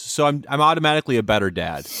 eyes, so I'm automatically a better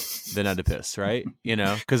dad than Oedipus, right?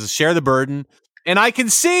 Because share the burden, and I can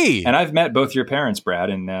see. And I've met both your parents, Brad,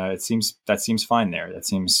 and that seems fine there. That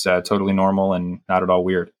seems totally normal and not at all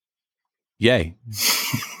weird. Yay.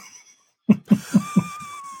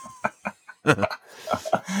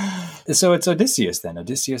 So it's Odysseus then.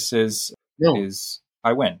 Odysseus is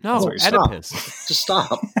I win. No, Oedipus. Just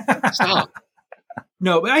stop. Stop.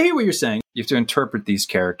 No, but I hear what you're saying. You have to interpret these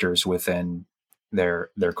characters within their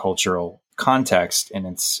cultural context, and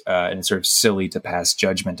it's sort of silly to pass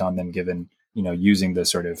judgment on them given using the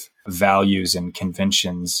sort of values and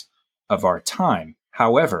conventions of our time.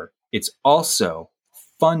 However, it's also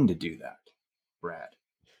fun to do that, Brad.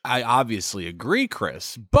 I obviously agree,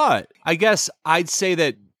 Chris, but I guess I'd say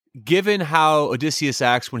that given how Odysseus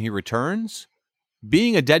acts when he returns,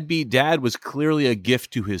 being a deadbeat dad was clearly a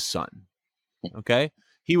gift to his son. Okay?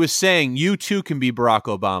 He was saying, you too can be Barack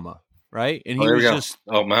Obama, right? And he was just...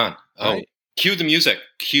 Oh, man. Oh, right? Cue the music.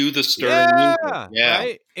 Cue the stirring music. Yeah.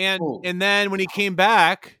 Right? And then when he came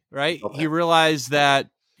back, right, he realized that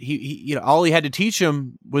he all he had to teach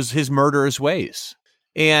him was his murderous ways.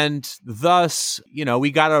 And thus,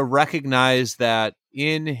 we got to recognize that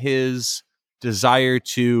in his desire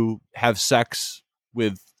to have sex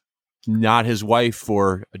with not his wife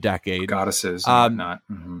for a decade, goddesses and whatnot.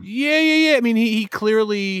 Yeah. I mean, he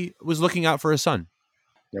clearly was looking out for his son.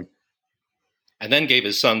 Yep. And then gave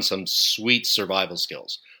his son some sweet survival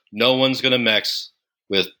skills. No one's going to mix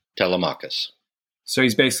with Telemachus. So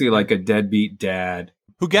he's basically like a deadbeat dad.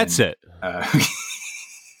 Who gets it?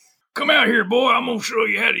 Come out here, boy. I'm going to show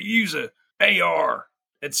you how to use a AR,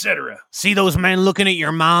 etc. See those men looking at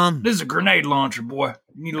your mom? This is a grenade launcher, boy.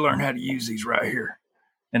 You need to learn how to use these right here.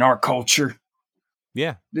 In our culture.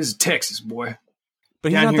 Yeah. This is Texas, boy.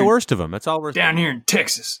 But he's not the worst of them. That's all we're down here in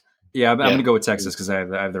Texas. Yeah, I'm going to go with Texas because I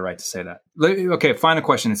have the right to say that. Okay, final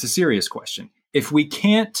question. It's a serious question. If we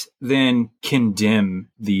can't then condemn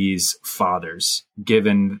these fathers,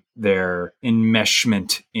 given their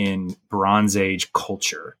enmeshment in Bronze Age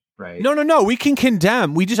culture, right? No. We can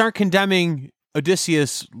condemn. We just aren't condemning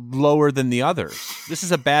Odysseus lower than the others. This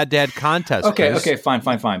is a bad dad contest. Okay,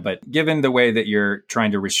 fine. But given the way that you're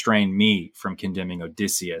trying to restrain me from condemning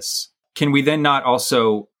Odysseus, can we then not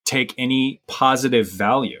also take any positive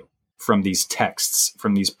value from these texts,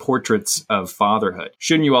 from these portraits of fatherhood?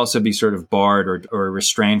 Shouldn't you also be sort of barred or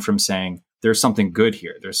restrained from saying there's something good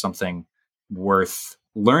here? There's something worth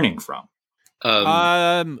learning from.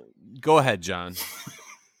 Go ahead, John.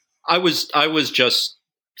 I was just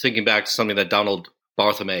thinking back to something that Donald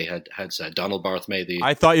Barthelme had said. Donald Barthelme,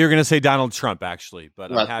 I thought you were going to say Donald Trump, actually,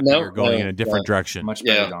 but I'm happy you're going in a different direction. Much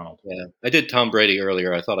better, Donald. Yeah, I did Tom Brady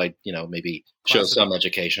earlier. I thought I'd maybe show some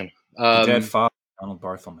education. The dead father, Donald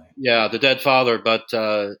Barthelme. Yeah, the dead father. But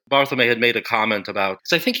Barthelme had made a comment about,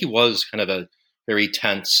 because I think he was kind of a very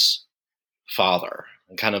tense father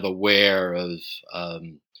and kind of aware of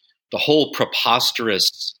the whole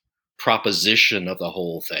preposterous proposition of the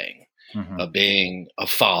whole thing. Of being a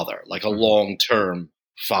father, like a long-term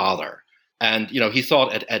father. And, he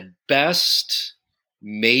thought at best,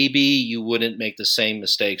 maybe you wouldn't make the same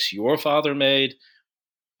mistakes your father made,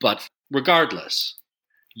 but regardless,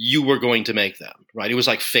 you were going to make them, right? It was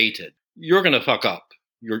like fated. You're going to fuck up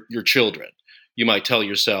your children. You might tell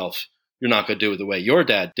yourself you're not going to do it the way your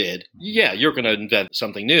dad did. Yeah, you're going to invent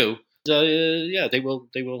something new. Yeah, they will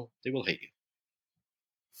hate you.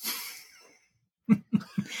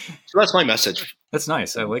 So that's my message. That's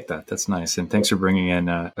nice. I like that. That's nice. And thanks for bringing in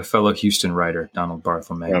a fellow Houston writer, Donald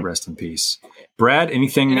Barthelme. Yeah. Rest in peace. Brad,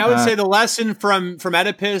 anything? And I would say the lesson from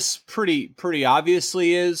Oedipus pretty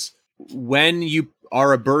obviously is when you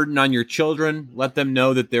are a burden on your children, let them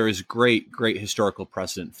know that there is great historical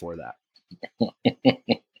precedent for that.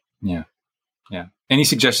 Yeah. Any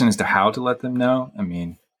suggestion as to how to let them know? I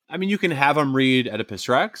mean, you can have them read Oedipus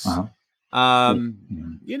Rex. Uh-huh.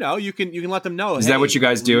 You can let them know. Is that what you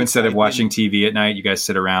guys do instead of watching TV at night? You guys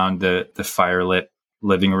sit around the firelit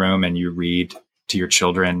living room and you read to your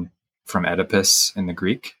children from Oedipus in the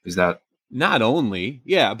Greek? Is that not only?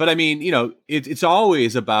 Yeah, but it's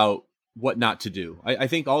always about what not to do. I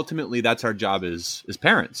think ultimately that's our job as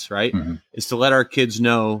parents, right? Mm-hmm. Is to let our kids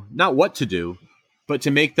know not what to do, but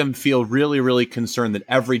to make them feel really, really concerned that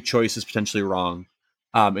every choice is potentially wrong.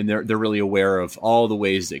 And they're really aware of all the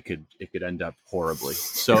ways it could end up horribly.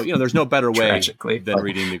 So there's no better way than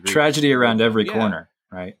reading the Greek. Tragedy around every corner,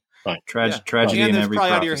 right? Tragedy in every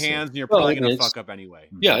probably out of your hands, and you're probably going to fuck up anyway.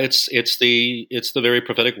 Yeah, it's the very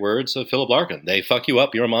prophetic words of Philip Larkin. They fuck you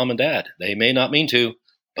up, your mom and dad. They may not mean to,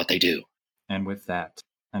 but they do. And with that,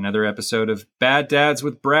 another episode of Bad Dads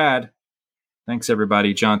with Brad. Thanks,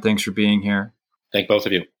 everybody. John, thanks for being here. Thank both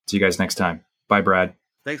of you. See you guys next time. Bye, Brad.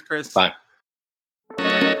 Thanks, Chris. Bye.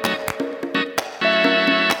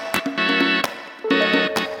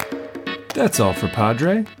 That's all for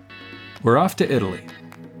Padre. We're off to Italy.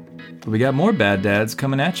 But we got more Bad Dads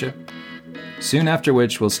coming at you. Soon after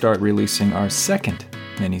which we'll start releasing our second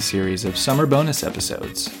mini-series of summer bonus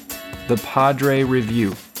episodes, The Padre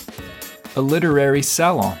Review, a literary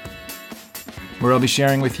salon, where I'll be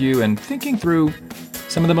sharing with you and thinking through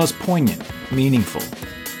some of the most poignant, meaningful,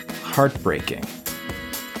 heartbreaking,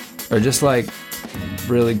 or just like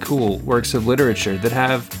really cool works of literature that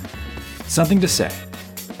have something to say,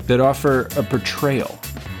 that offer a portrayal,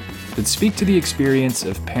 that speak to the experience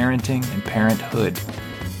of parenting and parenthood,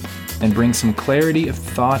 and bring some clarity of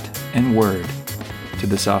thought and word to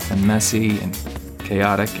this often messy and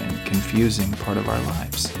chaotic and confusing part of our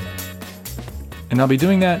lives. And I'll be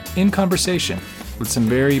doing that in conversation with some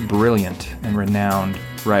very brilliant and renowned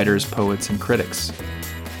writers, poets, and critics.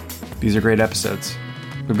 These are great episodes.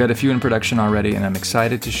 We've got a few in production already, and I'm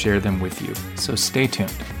excited to share them with you, so stay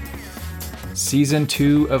tuned. Season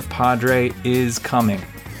 2 of Padre is coming.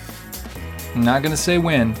 I'm not going to say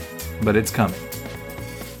when, but it's coming.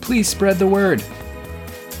 Please spread the word.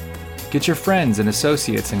 Get your friends and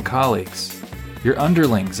associates and colleagues, your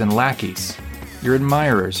underlings and lackeys, your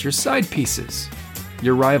admirers, your side pieces,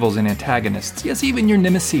 your rivals and antagonists, yes, even your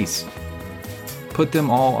nemesis. Put them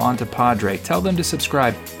all onto Padre. Tell them to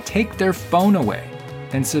subscribe. Take their phone away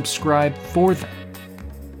and subscribe for them.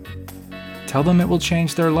 Tell them it will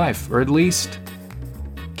change their life, or at least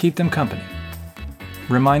keep them company.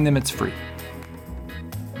 Remind them it's free.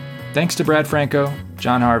 Thanks to Brad Franco,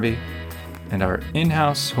 John Harvey, and our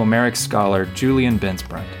in-house Homeric scholar, Julian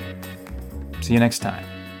Bensbrunt. See you next time.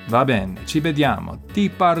 Va bene, ci vediamo. Ti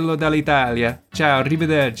parlo dall'Italia. Ciao,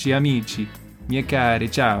 arrivederci amici. Miei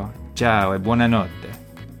cari, ciao. Ciao e buonanotte.